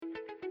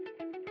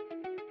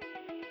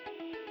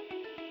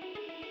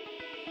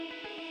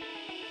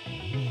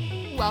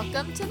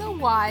Welcome to the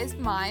Wise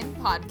Mind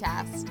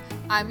Podcast.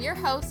 I'm your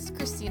host,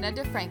 Christina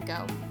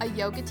DeFranco, a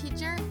yoga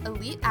teacher,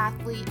 elite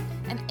athlete,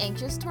 and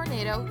anxious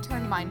tornado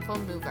turned mindful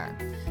mover.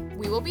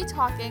 We will be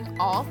talking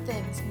all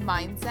things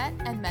mindset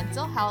and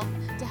mental health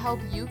to help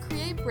you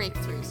create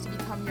breakthroughs to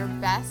become your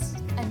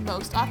best and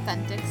most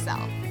authentic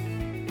self.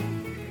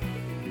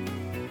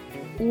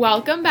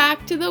 Welcome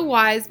back to the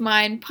Wise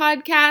Mind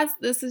Podcast.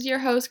 This is your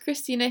host,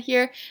 Christina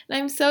here, and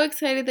I'm so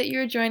excited that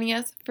you're joining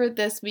us for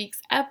this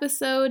week's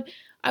episode.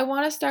 I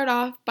want to start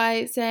off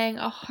by saying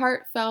a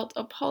heartfelt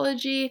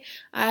apology.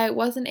 I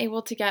wasn't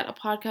able to get a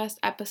podcast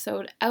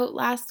episode out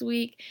last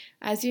week.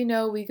 As you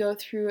know, we go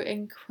through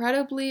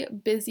incredibly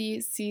busy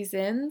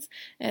seasons,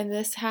 and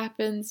this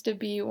happens to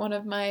be one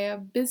of my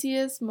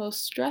busiest,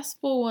 most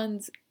stressful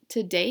ones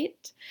to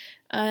date.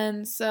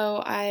 And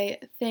so I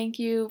thank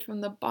you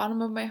from the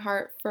bottom of my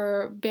heart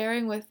for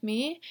bearing with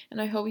me, and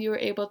I hope you were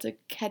able to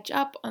catch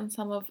up on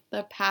some of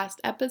the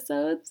past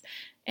episodes.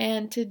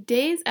 And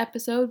today's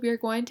episode, we are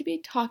going to be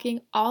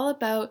talking all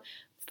about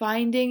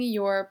finding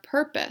your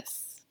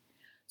purpose.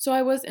 So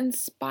I was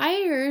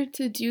inspired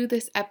to do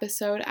this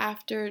episode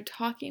after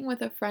talking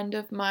with a friend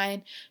of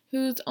mine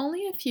who's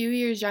only a few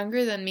years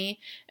younger than me,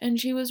 and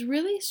she was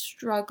really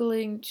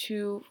struggling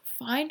to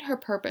find her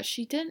purpose.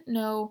 She didn't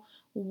know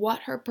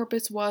what her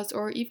purpose was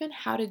or even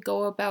how to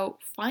go about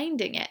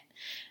finding it.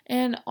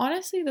 And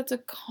honestly, that's a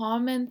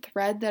common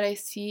thread that I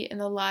see in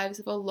the lives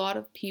of a lot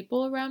of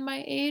people around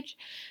my age.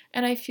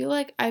 And I feel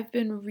like I've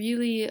been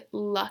really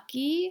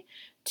lucky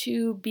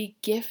to be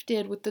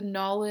gifted with the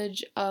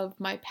knowledge of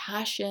my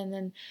passion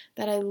and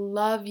that I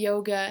love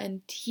yoga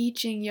and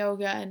teaching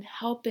yoga and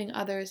helping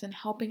others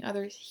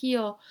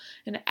heal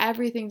and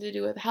everything to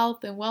do with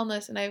health and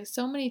wellness. And I have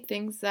so many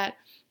things that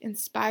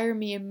inspire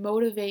me and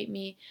motivate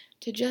me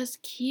to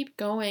just keep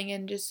going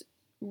and just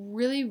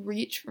really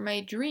reach for my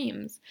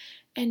dreams.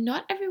 And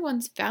not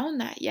everyone's found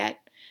that yet.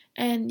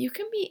 And you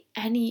can be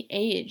any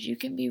age. You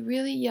can be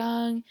really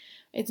young.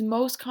 It's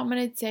most common,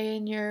 I'd say,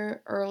 in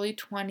your early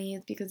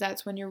 20s because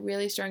that's when you're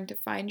really starting to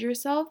find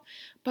yourself.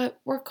 But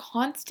we're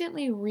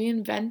constantly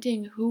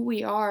reinventing who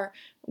we are,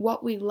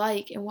 what we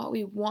like, and what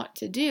we want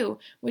to do,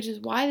 which is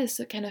why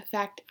this can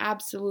affect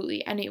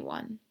absolutely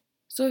anyone.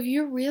 So if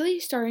you're really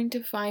starting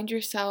to find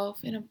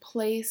yourself in a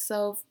place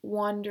of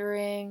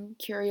wondering,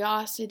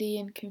 curiosity,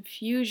 and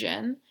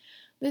confusion,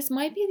 this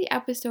might be the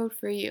episode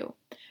for you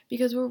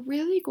because we're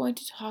really going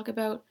to talk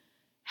about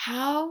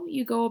how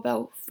you go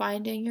about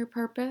finding your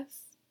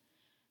purpose,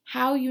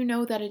 how you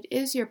know that it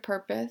is your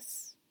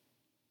purpose,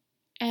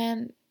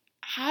 and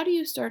how do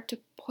you start to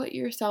put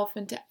yourself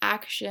into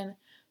action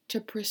to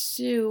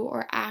pursue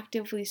or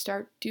actively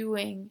start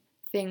doing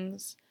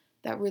things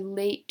that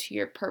relate to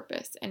your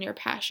purpose and your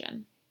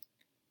passion.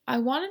 I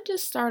wanted to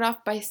start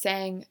off by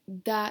saying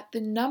that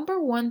the number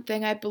one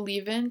thing I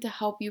believe in to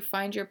help you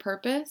find your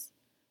purpose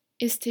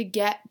is to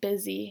get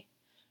busy.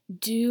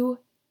 Do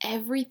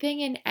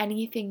everything and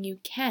anything you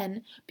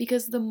can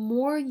because the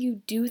more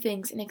you do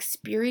things and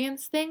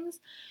experience things,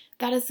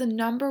 that is the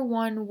number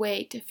one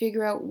way to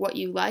figure out what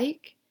you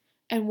like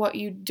and what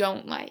you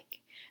don't like.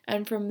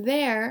 And from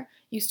there,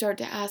 you start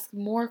to ask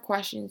more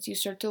questions, you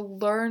start to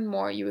learn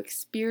more, you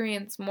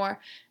experience more,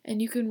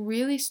 and you can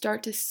really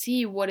start to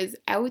see what is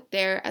out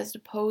there as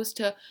opposed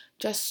to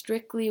just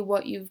strictly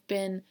what you've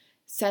been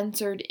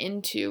censored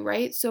into,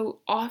 right? So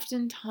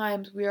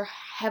oftentimes we are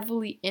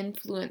heavily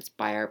influenced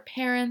by our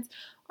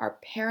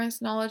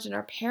parents' knowledge, and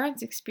our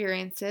parents'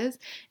 experiences,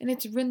 and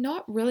it's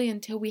not really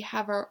until we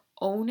have our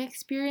own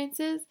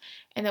experiences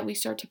and that we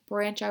start to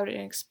branch out and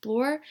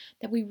explore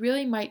that we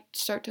really might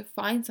start to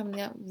find something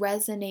that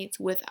resonates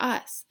with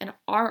us and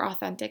our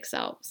authentic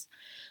selves.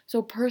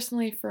 So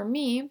personally for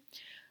me,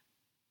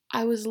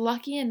 I was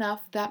lucky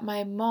enough that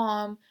my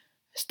mom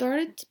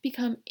started to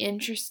become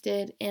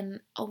interested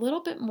in a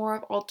little bit more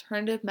of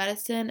alternative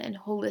medicine and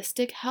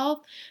holistic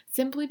health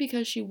simply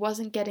because she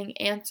wasn't getting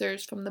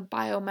answers from the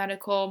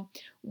biomedical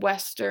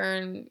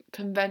Western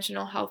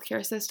conventional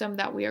healthcare system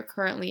that we are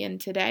currently in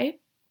today.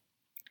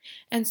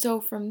 And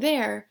so from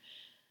there,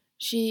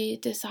 she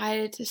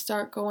decided to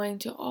start going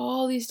to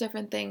all these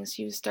different things.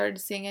 She started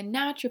seeing a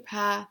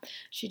naturopath,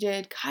 she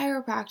did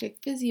chiropractic,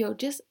 physio,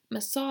 just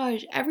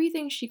massage,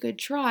 everything she could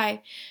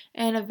try,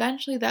 and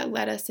eventually that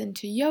led us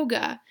into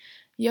yoga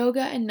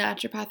and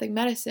naturopathic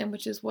medicine,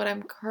 which is what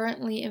I'm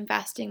currently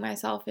investing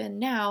myself in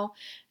now.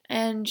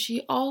 And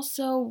she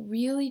also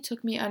really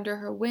took me under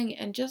her wing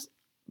and just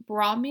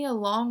brought me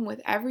along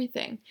with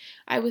everything.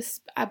 I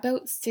was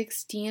about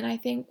 16, I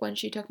think, when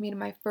she took me to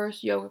my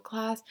first yoga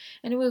class,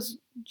 and it was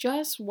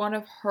just one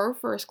of her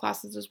first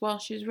classes as well.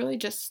 She was really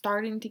just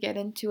starting to get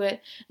into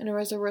it, and it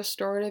was a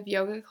restorative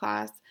yoga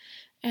class.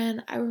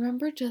 And I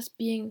remember just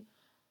being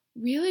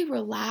really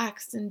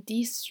relaxed and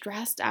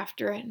de-stressed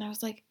after it, and I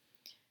was like,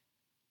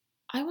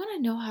 I want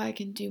to know how I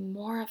can do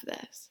more of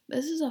this.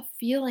 This is a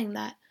feeling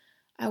that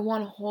I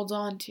want to hold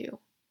on to.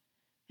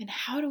 And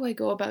how do I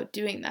go about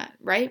doing that,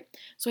 right?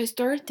 So I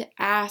started to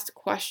ask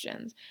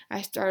questions.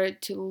 I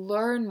started to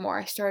learn more.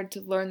 I started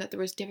to learn that there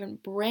was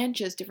different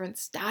branches, different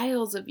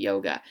styles of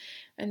yoga.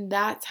 And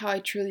that's how I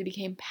truly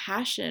became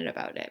passionate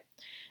about it.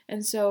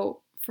 And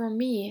so for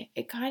me,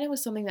 it kind of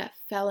was something that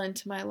fell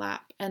into my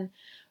lap. And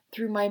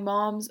through my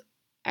mom's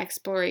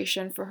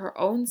exploration for her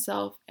own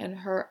self and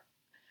her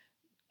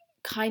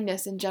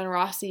kindness and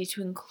generosity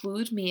to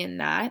include me in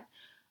that,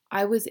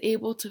 I was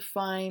able to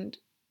find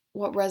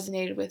what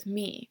resonated with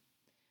me.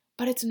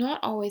 But it's not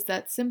always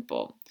that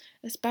simple,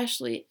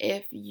 especially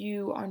if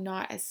you are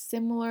not as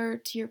similar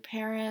to your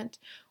parent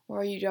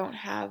or you don't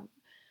have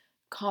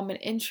common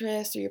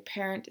interests or your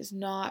parent is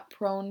not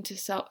prone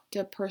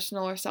to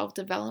personal or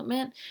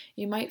self-development.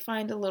 You might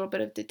find a little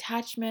bit of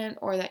detachment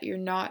or that you're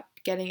not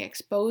getting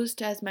exposed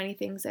to as many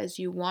things as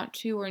you want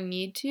to or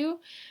need to.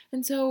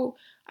 And so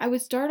I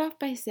would start off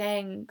by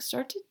saying,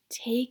 start to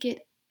take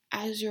it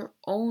as your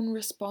own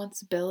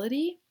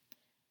responsibility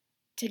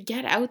to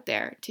get out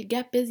there, to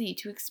get busy,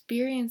 to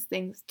experience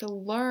things, to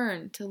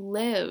learn, to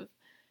live.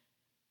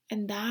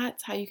 And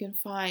that's how you can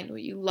find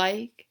what you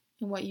like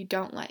and what you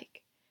don't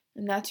like.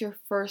 And that's your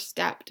first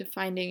step to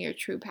finding your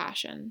true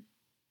passion.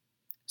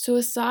 So,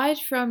 aside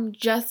from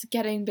just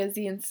getting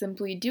busy and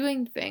simply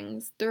doing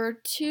things, there are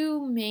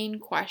two main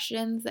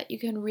questions that you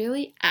can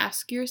really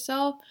ask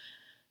yourself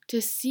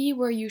to see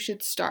where you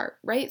should start,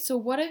 right? So,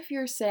 what if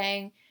you're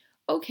saying,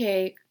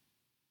 okay,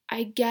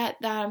 I get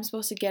that I'm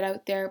supposed to get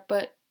out there,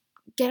 but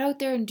get out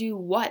there and do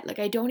what? Like,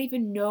 I don't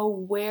even know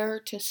where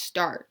to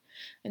start.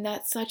 And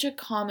that's such a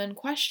common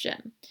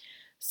question.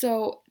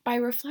 So, by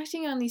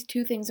reflecting on these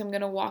two things I'm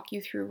going to walk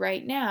you through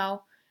right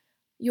now,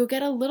 you'll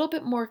get a little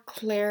bit more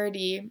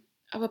clarity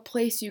of a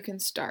place you can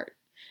start.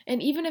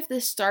 And even if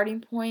this starting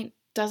point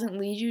doesn't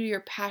lead you to your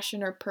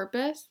passion or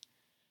purpose,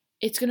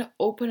 it's going to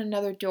open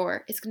another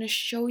door. It's going to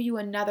show you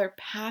another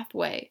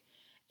pathway.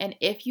 And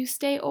if you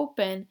stay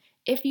open,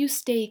 if you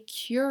stay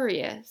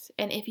curious,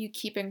 and if you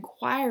keep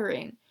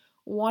inquiring,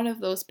 one of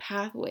those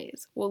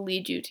pathways will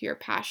lead you to your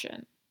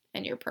passion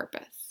and your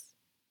purpose.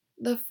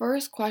 The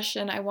first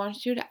question I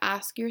want you to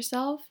ask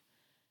yourself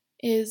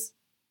is,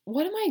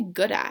 what am I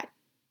good at?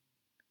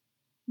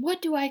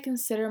 What do I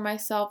consider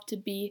myself to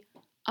be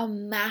a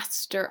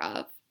master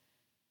of?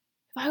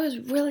 If I was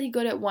really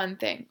good at one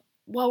thing,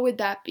 what would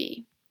that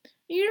be?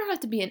 You don't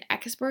have to be an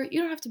expert, you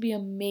don't have to be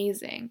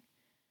amazing.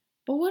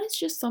 But what is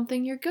just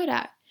something you're good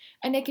at?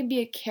 And it can be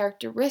a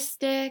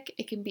characteristic,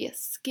 it can be a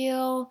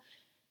skill,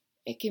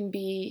 it can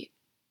be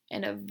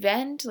an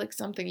event, like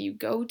something you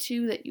go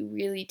to that you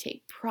really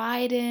take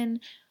pride in.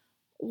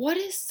 What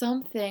is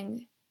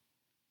something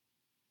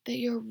that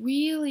you're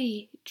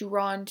really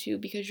drawn to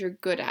because you're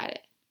good at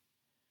it?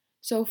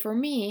 So for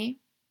me,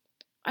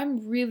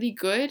 I'm really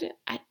good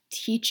at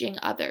teaching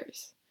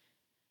others.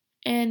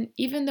 And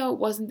even though it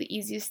wasn't the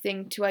easiest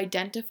thing to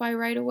identify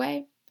right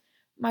away,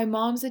 my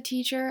mom's a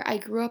teacher. I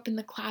grew up in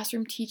the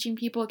classroom teaching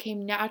people. It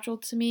came natural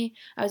to me.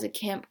 I was a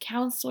camp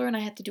counselor and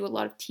I had to do a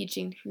lot of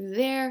teaching through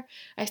there.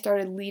 I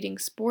started leading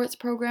sports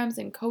programs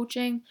and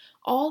coaching,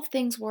 all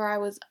things where I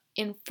was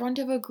in front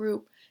of a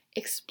group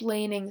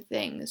explaining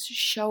things,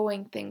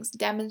 showing things,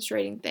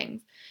 demonstrating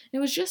things. And it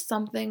was just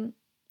something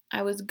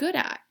I was good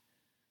at.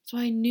 So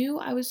I knew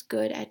I was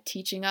good at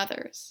teaching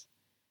others.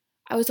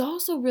 I was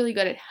also really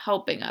good at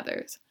helping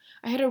others.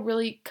 I have a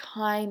really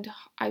kind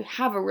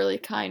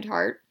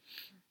heart.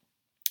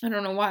 I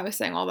don't know why I was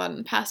saying all that in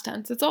the past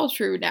tense. It's all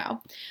true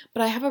now.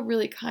 But I have a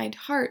really kind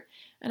heart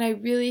and I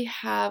really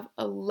have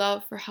a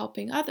love for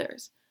helping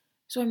others.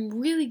 So I'm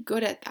really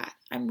good at that.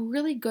 I'm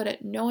really good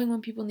at knowing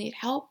when people need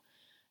help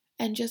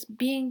and just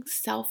being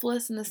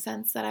selfless in the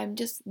sense that I'm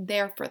just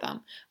there for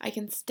them. I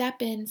can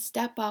step in,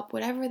 step up,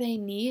 whatever they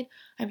need,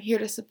 I'm here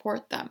to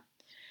support them.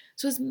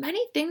 So as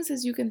many things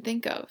as you can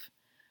think of.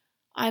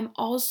 I'm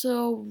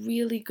also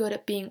really good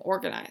at being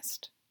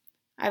organized.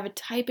 I have a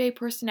type A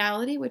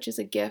personality, which is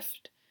a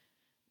gift,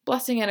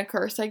 blessing and a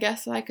curse, I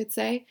guess I could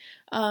say.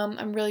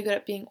 I'm really good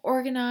at being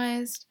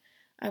organized.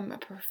 I'm a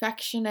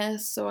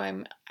perfectionist, so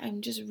I'm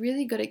just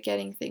really good at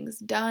getting things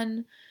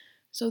done.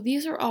 So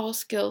these are all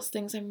skills,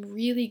 things I'm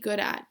really good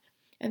at,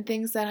 and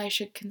things that I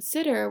should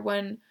consider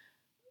when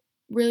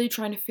really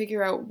trying to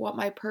figure out what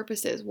my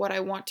purpose is, what I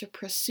want to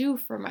pursue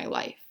for my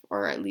life,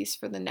 or at least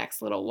for the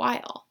next little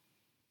while.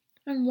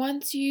 And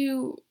once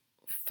you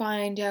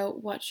find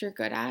out what you're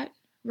good at,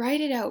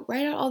 write it out,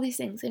 write out all these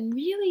things, and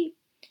really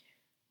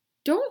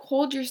don't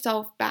hold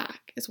yourself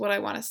back, is what I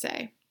want to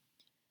say.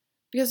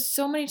 Because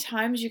so many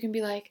times you can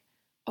be like,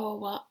 oh,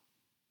 well,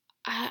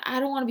 I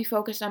don't want to be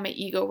focused on my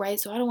ego, right?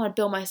 So I don't want to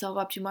build myself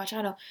up too much.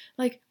 I know,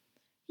 like,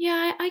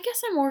 yeah, I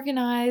guess I'm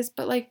organized,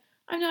 but like,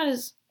 I'm not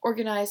as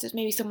organized as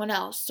maybe someone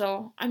else,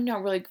 so I'm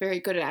not really very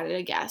good at it,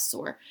 I guess.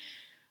 Or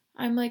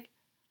I'm like,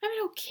 I'm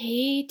an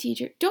okay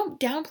teacher. Don't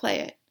downplay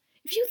it.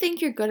 If you think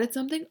you're good at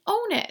something,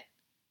 own it,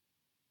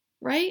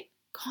 right?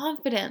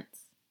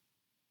 Confidence.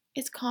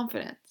 It's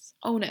confidence.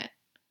 Own it.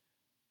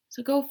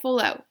 So go full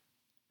out.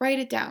 Write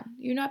it down.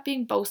 You're not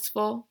being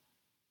boastful.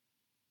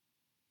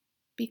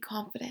 Be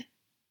confident.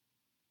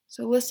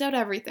 So list out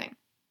everything.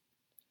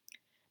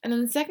 And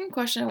then the second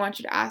question I want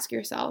you to ask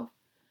yourself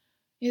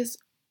is,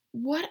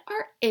 what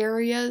are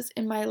areas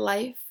in my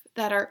life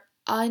that are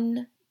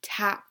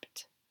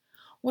untapped?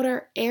 What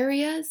are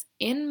areas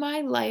in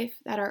my life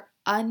that are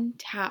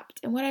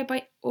untapped? And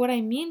what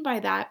I mean by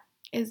that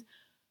is,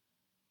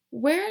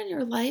 where in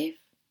your life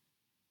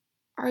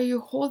are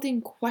you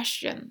holding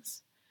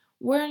questions?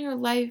 Where in your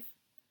life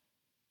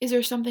is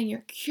there something you're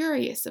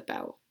curious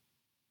about?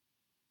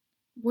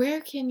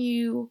 Where can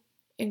you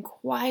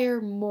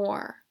inquire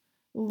more,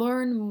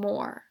 learn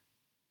more?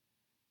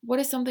 What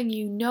is something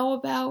you know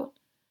about,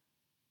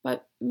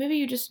 but maybe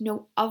you just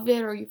know of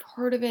it or you've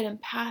heard of it in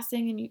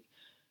passing, and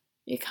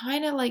you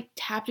kind of like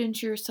tapped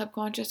into your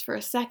subconscious for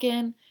a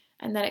second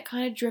and then it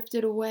kind of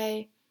drifted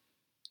away.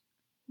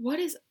 What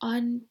is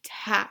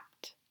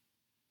untapped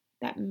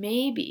that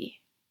maybe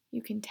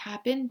you can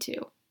tap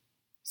into?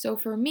 So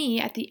for me,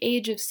 at the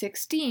age of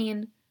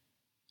 16,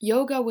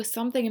 yoga was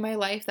something in my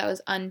life that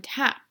was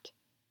untapped.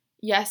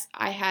 Yes,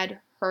 I had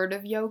heard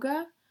of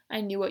yoga. I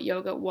knew what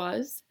yoga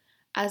was.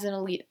 As an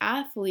elite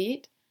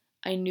athlete,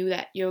 I knew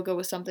that yoga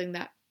was something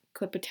that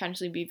could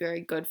potentially be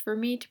very good for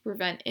me to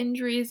prevent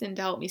injuries and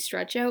to help me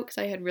stretch out because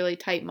I had really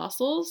tight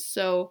muscles.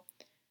 So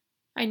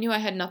I knew I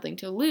had nothing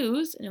to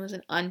lose and it was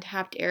an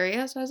untapped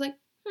area. So I was like,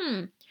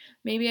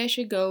 maybe I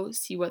should go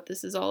see what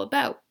this is all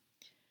about.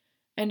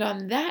 And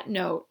on that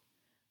note,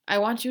 I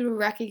want you to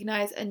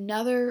recognize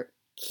another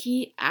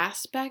key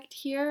aspect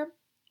here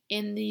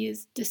in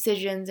these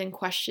decisions and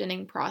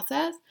questioning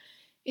process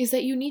is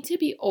that you need to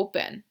be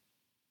open.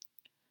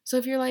 So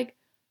if you're like,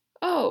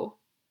 oh,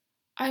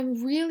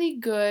 I'm really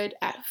good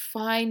at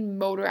fine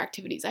motor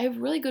activities. I have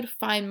really good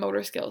fine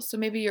motor skills. So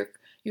maybe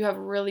you have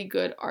really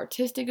good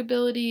artistic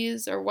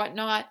abilities or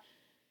whatnot.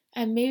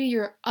 And maybe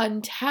your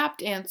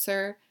untapped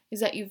answer is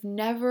that you've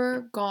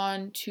never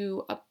gone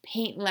to a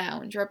paint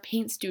lounge or a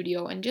paint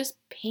studio and just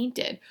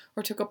painted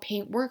or took a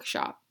paint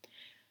workshop.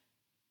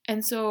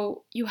 And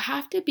so you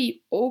have to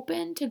be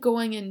open to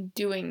going and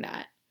doing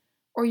that,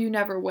 or you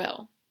never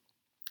will.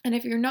 And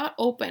if you're not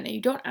open and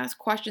you don't ask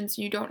questions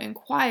and you don't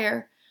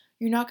inquire,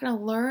 you're not going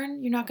to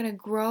learn, you're not going to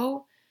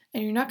grow,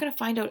 and you're not going to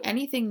find out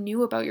anything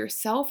new about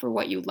yourself or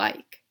what you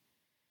like.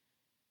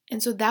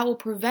 And so that will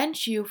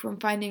prevent you from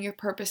finding your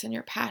purpose and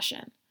your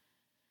passion.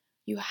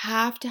 You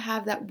have to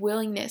have that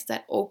willingness,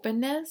 that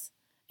openness,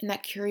 and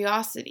that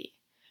curiosity.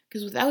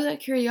 Because without that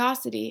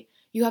curiosity,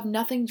 you have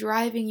nothing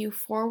driving you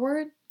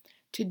forward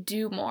to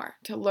do more,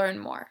 to learn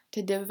more,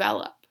 to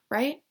develop,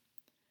 right?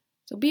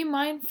 So be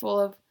mindful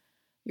of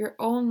your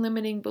own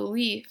limiting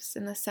beliefs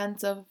in the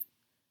sense of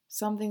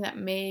something that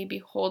may be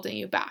holding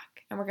you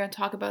back. And we're going to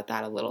talk about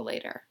that a little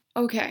later.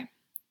 Okay,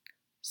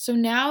 so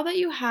now that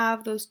you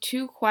have those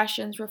two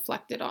questions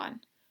reflected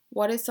on,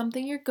 what is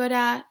something you're good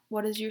at?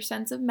 What is your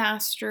sense of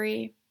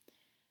mastery?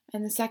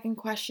 And the second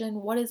question,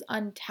 what is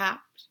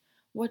untapped?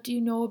 What do you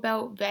know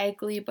about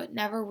vaguely but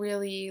never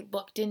really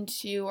looked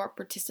into or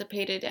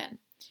participated in?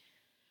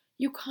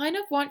 You kind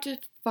of want to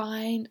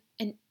find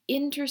an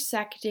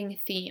intersecting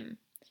theme.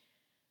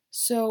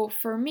 So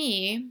for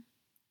me,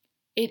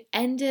 it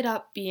ended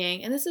up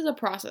being, and this is a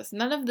process,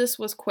 none of this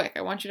was quick,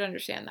 I want you to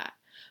understand that.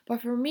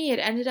 But for me, it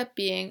ended up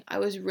being, I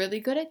was really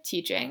good at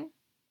teaching.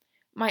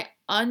 My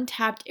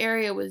untapped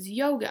area was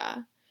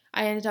yoga.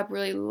 I ended up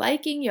really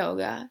liking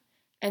yoga.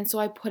 And so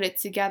I put it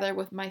together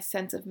with my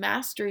sense of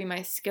mastery,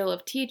 my skill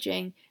of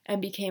teaching,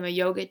 and became a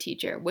yoga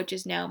teacher, which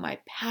is now my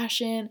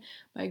passion,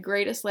 my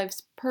greatest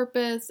life's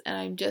purpose, and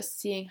I'm just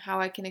seeing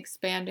how I can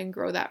expand and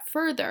grow that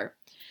further.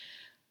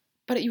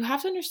 But you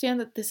have to understand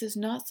that this is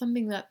not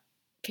something that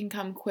can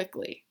come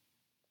quickly.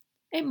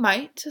 It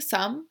might to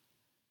some,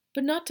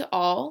 but not to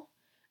all.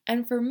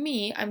 And for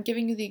me, I'm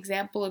giving you the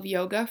example of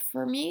yoga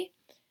for me,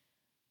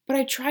 but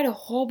I tried a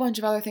whole bunch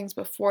of other things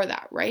before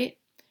that, right?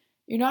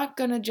 You're not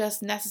going to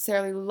just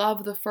necessarily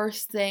love the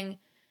first thing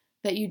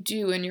that you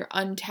do in your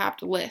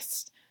untapped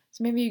list.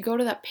 So maybe you go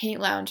to that paint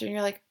lounge and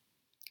you're like,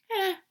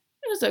 it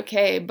was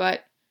okay,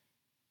 but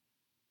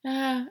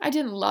I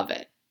didn't love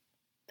it.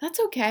 That's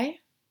okay.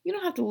 You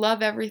don't have to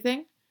love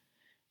everything.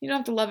 You don't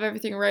have to love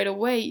everything right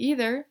away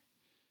either.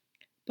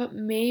 But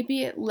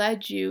maybe it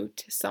led you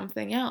to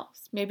something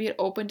else. Maybe it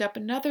opened up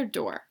another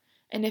door.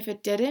 And if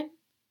it didn't,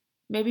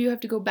 maybe you have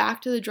to go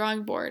back to the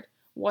drawing board.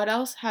 What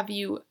else have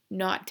you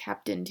not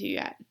tapped into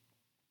yet?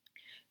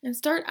 And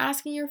start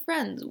asking your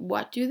friends,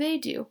 what do they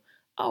do?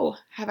 Oh,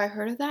 have I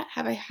heard of that?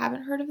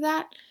 Haven't heard of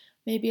that?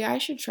 Maybe I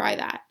should try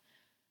that.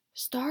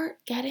 Start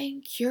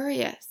getting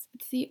curious.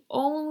 It's the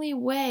only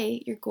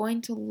way you're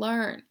going to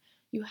learn.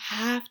 You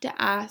have to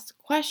ask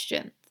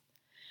questions.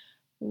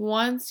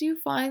 Once you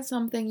find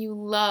something you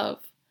love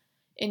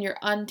in your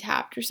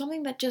untapped or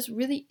something that just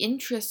really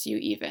interests you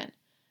even,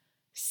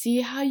 see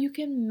how you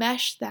can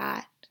mesh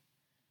that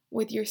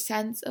with your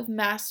sense of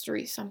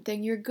mastery,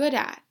 something you're good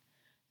at.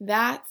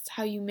 That's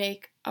how you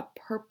make a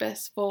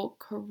purposeful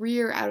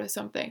career out of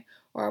something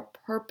or a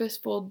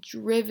purposeful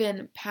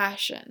driven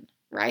passion,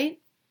 right?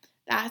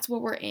 That's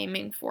what we're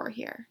aiming for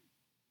here.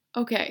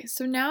 Okay,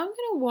 so now I'm going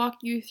to walk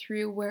you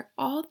through where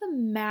all the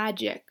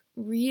magic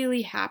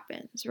really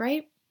happens,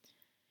 right?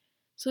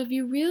 So if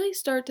you really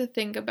start to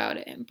think about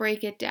it and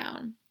break it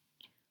down,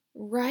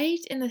 right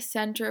in the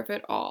center of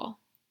it all,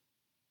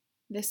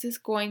 this is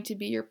going to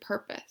be your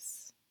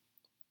purpose.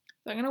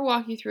 So I'm going to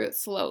walk you through it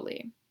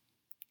slowly.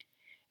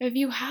 If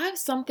you have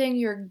something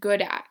you're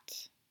good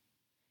at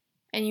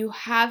and you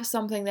have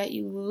something that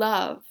you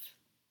love,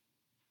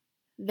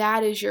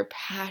 that is your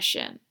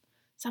passion.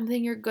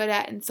 Something you're good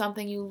at and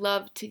something you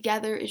love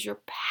together is your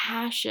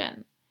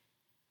passion.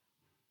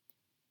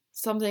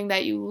 Something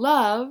that you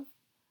love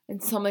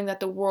and something that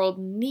the world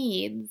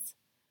needs,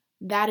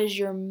 that is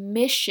your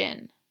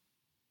mission.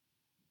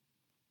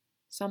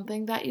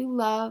 Something that you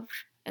love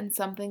and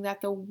something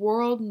that the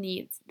world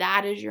needs,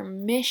 that is your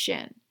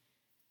mission.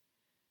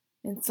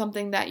 And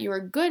something that you're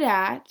good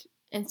at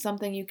and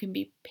something you can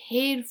be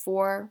paid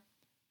for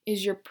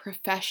is your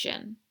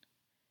profession.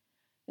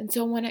 And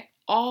so when it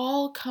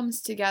all comes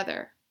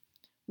together,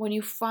 when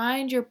you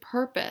find your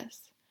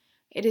purpose,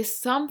 it is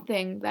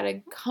something that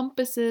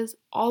encompasses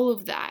all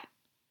of that.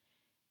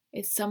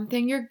 It's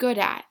something you're good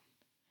at.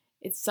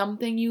 It's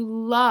something you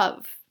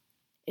love.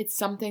 It's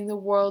something the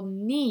world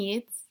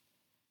needs.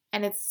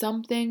 And it's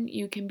something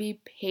you can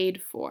be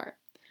paid for.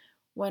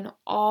 When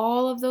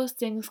all of those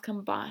things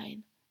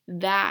combine,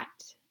 that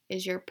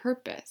is your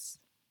purpose.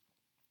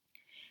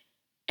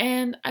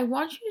 And I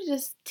want you to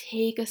just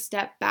take a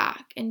step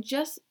back and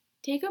just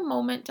take a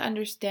moment to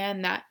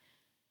understand that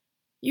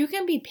you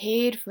can be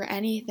paid for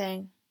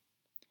anything.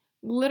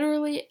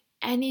 Literally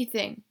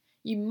anything.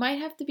 You might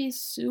have to be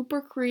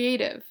super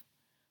creative,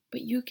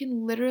 but you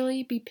can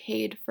literally be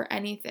paid for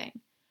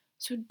anything.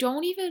 So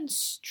don't even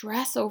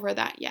stress over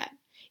that yet.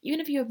 Even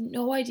if you have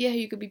no idea how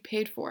you could be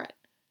paid for it.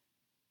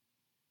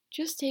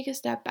 Just take a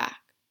step back.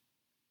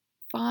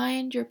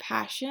 Find your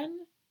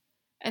passion,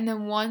 and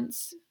then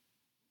once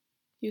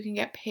you can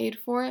get paid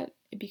for it,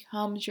 it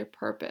becomes your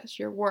purpose,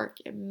 your work.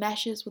 It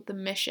meshes with the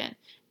mission,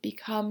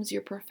 becomes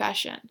your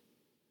profession.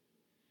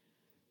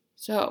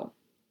 So,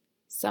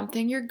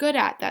 something you're good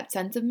at, that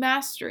sense of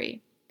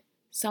mastery.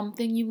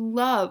 Something you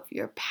love,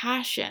 your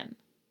passion.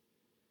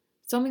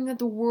 Something that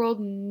the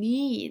world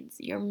needs,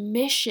 your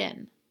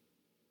mission.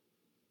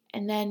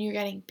 And then you're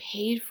getting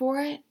paid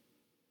for it.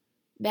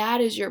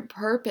 That is your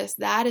purpose.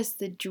 That is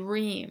the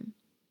dream.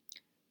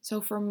 So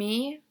for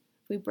me,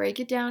 if we break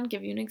it down,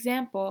 give you an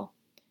example.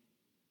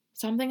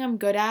 Something I'm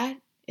good at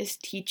is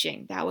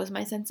teaching. That was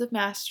my sense of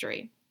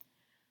mastery.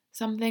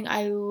 Something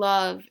I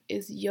love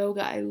is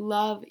yoga. I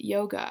love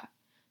yoga.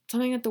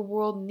 Something that the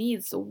world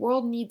needs. The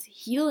world needs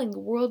healing. The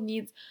world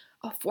needs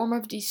a form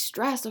of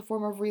de-stress, a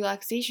form of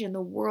relaxation.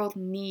 The world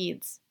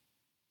needs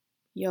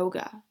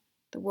yoga.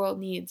 The world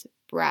needs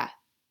breath.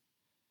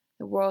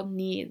 The world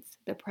needs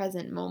the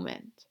present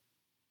moment.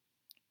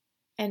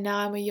 And now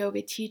I'm a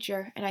yoga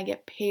teacher and I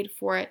get paid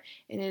for it,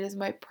 and it is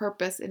my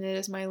purpose and it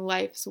is my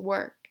life's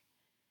work.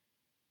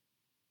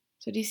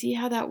 So do you see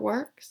how that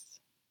works?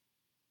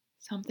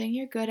 Something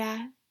you're good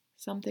at,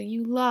 something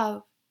you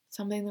love,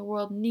 something the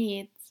world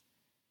needs,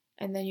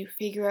 and then you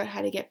figure out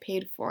how to get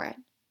paid for it.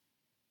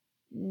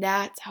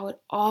 That's how it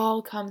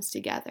all comes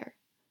together.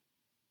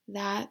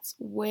 That's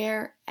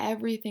where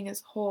everything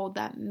is whole,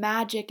 that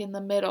magic in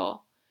the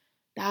middle.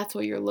 That's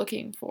what you're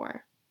looking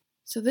for.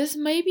 So this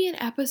may be an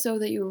episode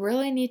that you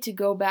really need to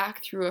go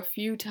back through a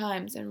few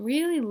times and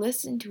really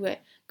listen to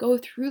it. Go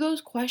through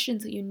those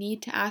questions that you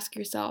need to ask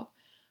yourself.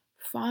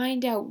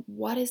 Find out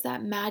what is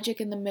that magic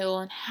in the middle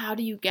and how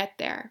do you get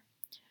there.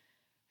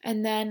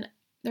 And then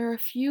there are a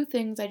few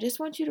things I just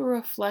want you to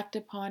reflect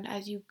upon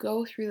as you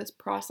go through this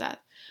process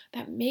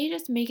that may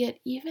just make it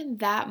even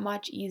that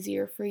much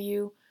easier for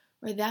you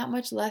or that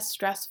much less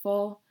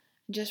stressful,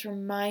 just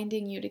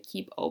reminding you to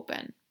keep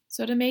open.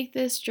 So to make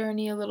this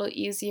journey a little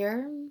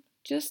easier,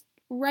 just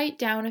write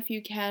down if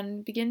you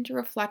can, begin to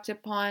reflect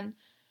upon,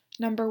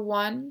 number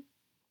one,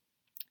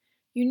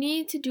 you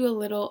need to do a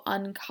little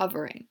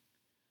uncovering.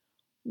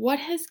 What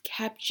has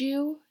kept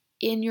you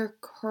in your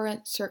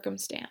current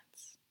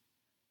circumstance?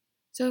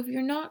 So if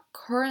you're not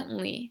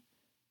currently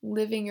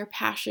living your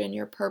passion,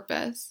 your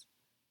purpose,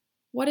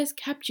 what has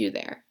kept you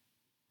there?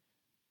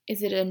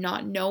 Is it a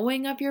not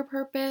knowing of your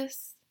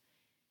purpose?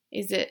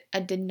 Is it a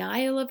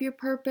denial of your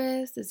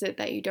purpose? Is it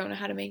that you don't know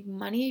how to make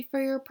money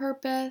for your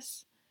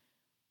purpose?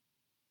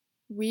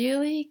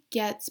 Really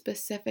get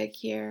specific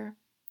here.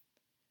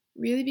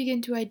 Really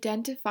begin to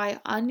identify,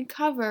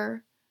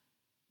 uncover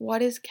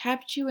what has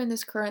kept you in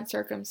this current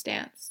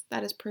circumstance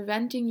that is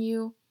preventing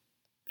you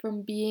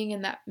from being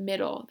in that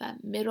middle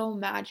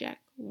magic.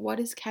 What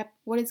is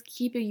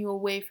keeping you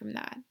away from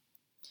that?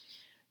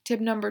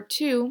 Tip number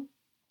 2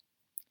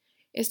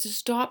 is to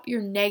stop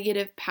your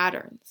negative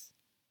patterns.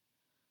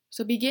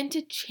 So begin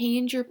to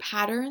change your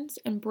patterns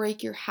and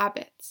break your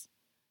habits.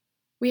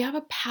 We have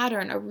a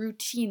pattern, a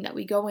routine that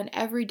we go in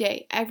every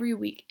day, every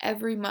week,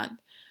 every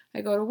month.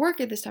 I go to work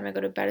at this time, I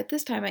go to bed at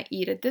this time, I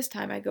eat at this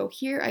time, I go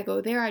here, I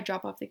go there, I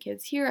drop off the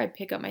kids here, I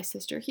pick up my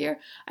sister here.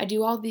 I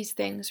do all these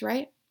things,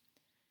 right?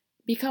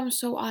 Becomes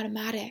so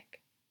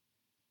automatic.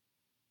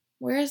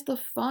 Where's the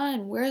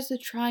fun? Where's the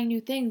trying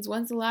new things?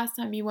 When's the last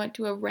time you went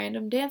to a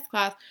random dance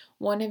class?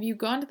 When have you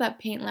gone to that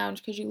paint lounge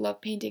because you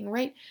love painting,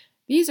 right?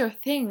 These are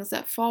things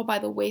that fall by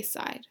the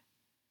wayside.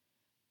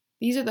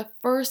 These are the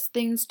first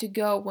things to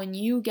go when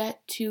you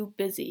get too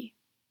busy.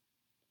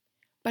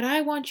 But I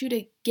want you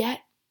to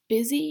get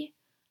busy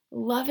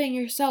loving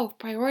yourself,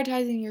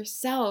 prioritizing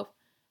yourself.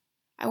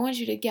 I want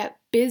you to get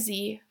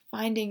busy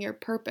finding your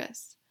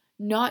purpose,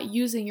 not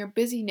using your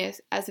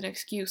busyness as an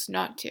excuse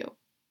not to.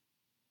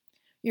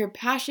 Your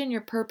passion,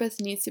 your purpose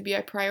needs to be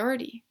a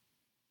priority.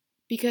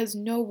 Because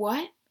know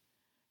what?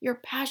 Your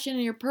passion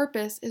and your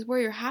purpose is where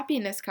your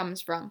happiness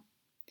comes from.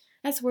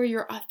 That's where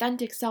your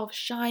authentic self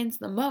shines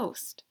the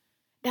most.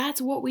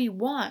 That's what we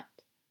want.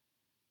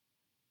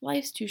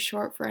 Life's too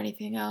short for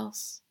anything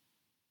else.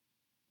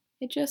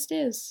 It just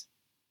is.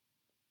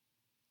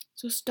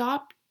 So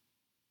stop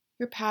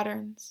your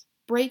patterns,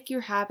 break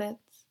your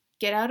habits,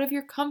 get out of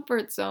your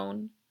comfort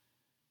zone.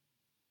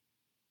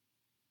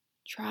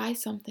 Try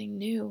something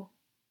new.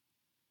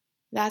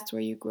 That's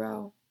where you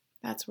grow.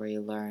 That's where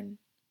you learn.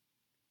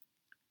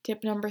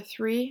 Tip number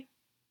 3,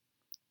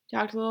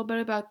 talked a little bit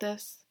about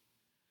this.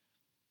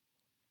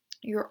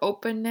 Your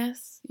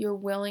openness, your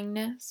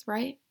willingness,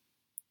 right?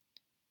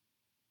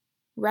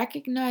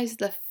 Recognize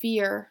the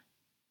fear.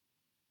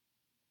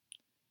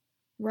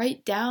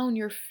 Write down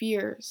your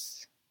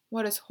fears.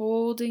 What is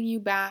holding you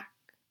back,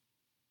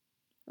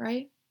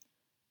 right?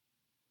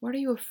 What are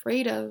you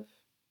afraid of?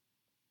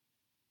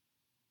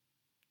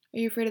 Are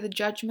you afraid of the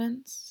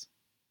judgments?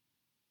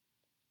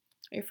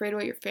 Are you afraid of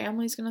what your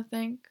family's going to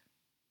think?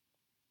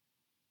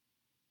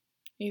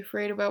 Are you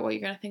afraid about what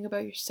you're going to think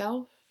about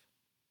yourself?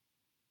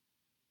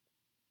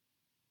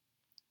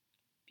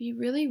 Be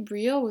really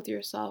real with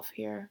yourself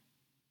here.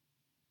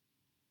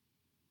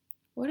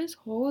 What is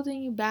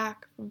holding you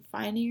back from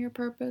finding your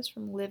purpose,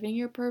 from living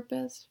your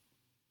purpose,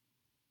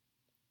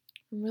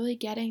 from really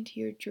getting to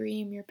your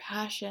dream, your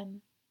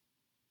passion?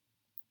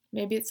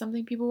 Maybe it's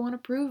something people won't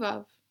approve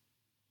of.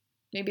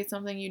 Maybe it's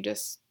something you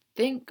just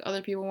think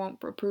other people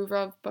won't approve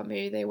of, but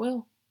maybe they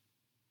will.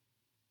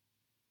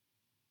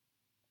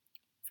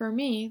 For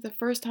me, the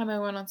first time I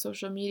went on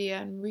social media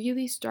and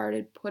really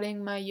started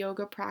putting my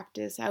yoga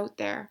practice out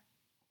there,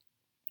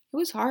 it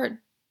was hard.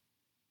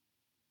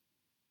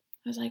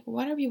 I was like,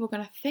 what are people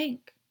going to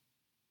think?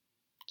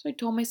 So I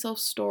told myself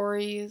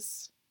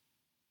stories.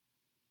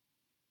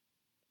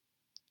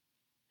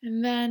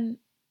 And then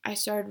I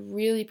started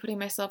really putting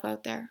myself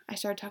out there. I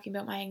started talking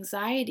about my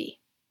anxiety.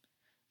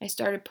 I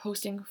started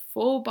posting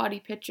full body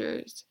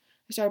pictures.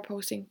 I started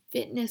posting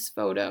fitness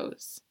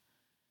photos.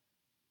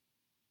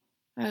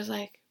 I was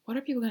like, what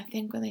are people going to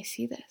think when they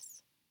see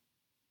this?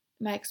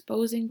 Am I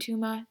exposing too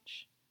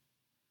much?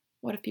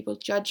 What if people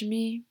judge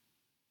me?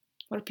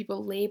 What if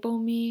people label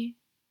me?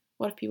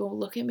 What if people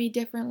look at me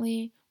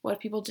differently? What if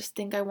people just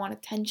think I want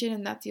attention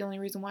and that's the only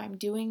reason why I'm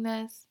doing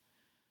this?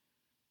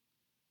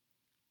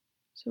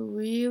 So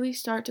really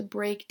start to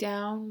break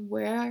down,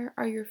 where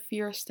are your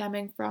fears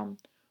stemming from?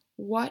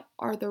 What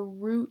are the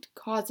root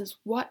causes?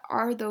 What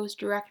are those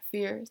direct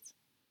fears?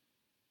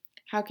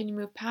 How can you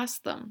move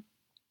past them?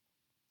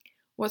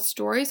 What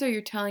stories are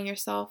you telling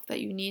yourself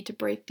that you need to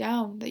break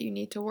down, that you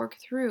need to work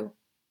through?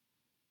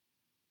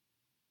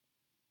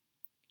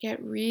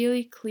 Get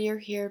really clear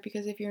here,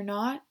 because if you're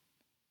not,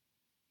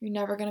 you're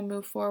never going to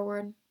move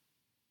forward.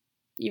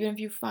 Even if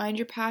you find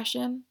your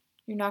passion,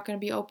 you're not going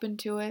to be open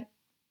to it.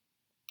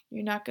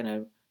 You're not going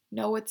to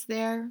know it's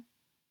there.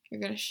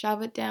 You're going to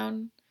shove it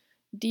down,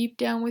 deep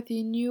down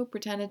within you,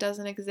 pretend it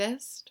doesn't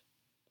exist.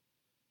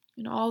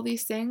 And all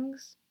these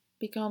things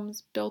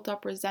becomes built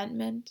up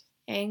resentment,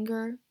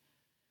 anger,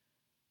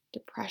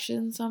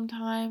 depression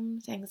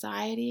sometimes,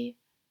 anxiety,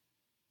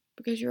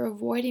 because you're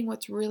avoiding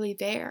what's really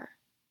there.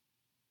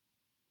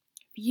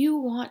 If you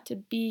want to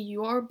be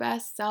your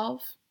best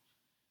self,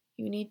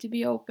 you need to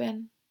be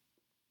open.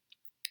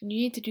 And you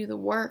need to do the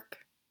work.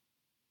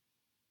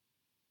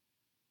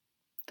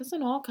 It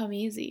doesn't all come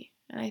easy,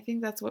 and I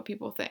think that's what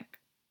people think.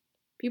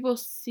 People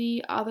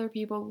see other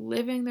people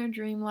living their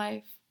dream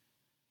life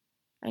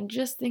and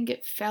just think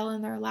it fell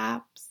in their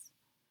laps,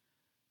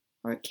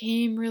 or it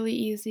came really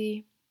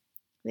easy.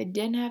 They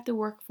didn't have to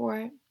work for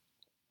it.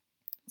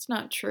 It's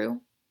not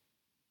true.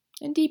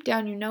 And deep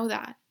down, you know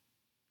that.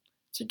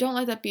 So don't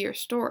let that be your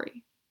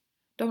story.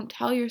 Don't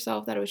tell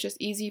yourself that it was just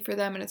easy for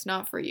them and it's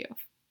not for you,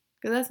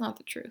 because that's not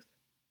the truth.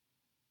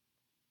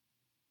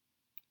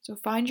 So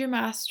find your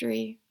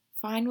mastery,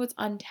 find what's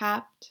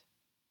untapped,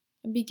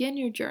 and begin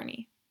your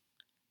journey.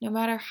 No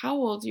matter how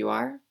old you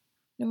are,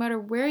 no matter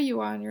where you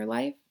are in your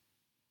life,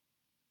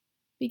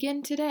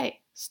 begin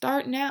today.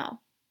 Start now.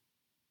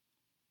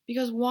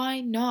 Because why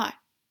not?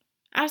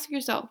 Ask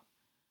yourself,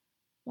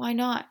 why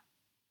not?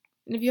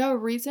 And if you have a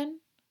reason,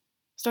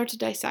 start to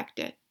dissect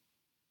it.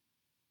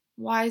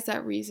 Why does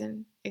that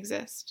reason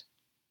exist?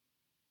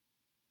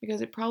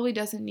 Because it probably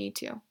doesn't need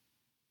to.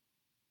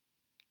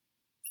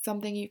 It's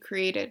something you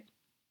created.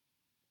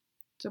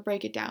 So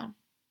break it down.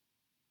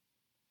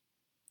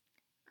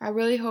 I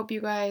really hope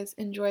you guys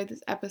enjoyed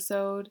this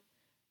episode.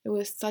 It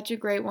was such a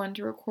great one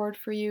to record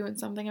for you and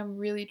something I'm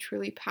really,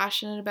 truly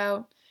passionate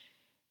about.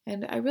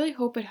 And I really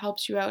hope it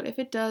helps you out. If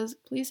it does,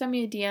 please send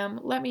me a DM.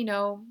 Let me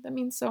know. That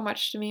means so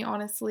much to me,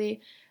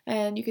 honestly.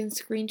 And you can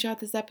screenshot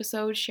this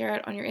episode, share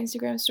it on your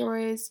Instagram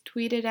stories,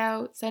 tweet it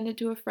out, send it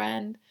to a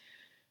friend.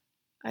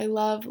 I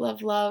love,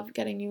 love, love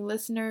getting new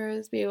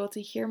listeners, be able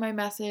to hear my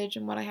message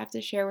and what I have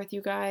to share with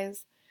you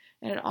guys.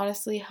 And it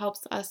honestly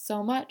helps us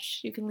so much.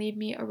 You can leave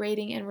me a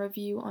rating and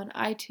review on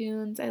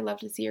iTunes. I love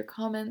to see your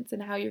comments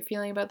and how you're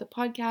feeling about the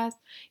podcast.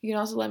 You can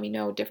also let me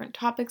know different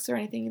topics or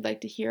anything you'd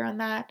like to hear on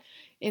that.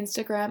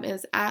 Instagram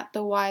is at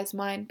The Wise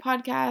Mind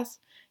Podcast,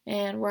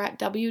 and we're at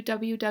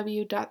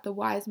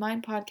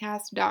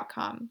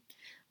www.thewisemindpodcast.com.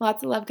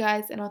 Lots of love,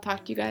 guys, and I'll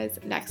talk to you guys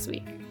next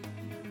week.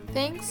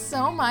 Thanks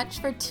so much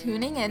for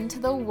tuning in to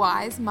the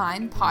Wise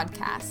Mind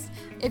Podcast.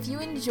 If you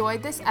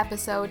enjoyed this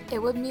episode,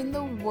 it would mean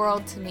the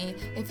world to me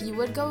if you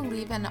would go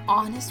leave an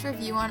honest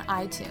review on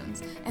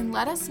iTunes and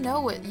let us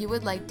know what you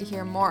would like to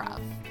hear more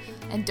of.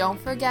 And don't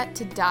forget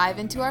to dive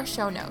into our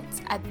show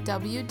notes at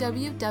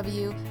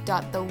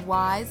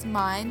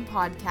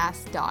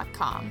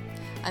www.thewisemindpodcast.com.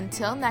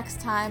 Until next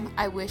time,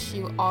 I wish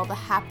you all the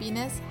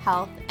happiness,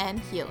 health,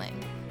 and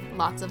healing.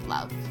 Lots of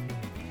love.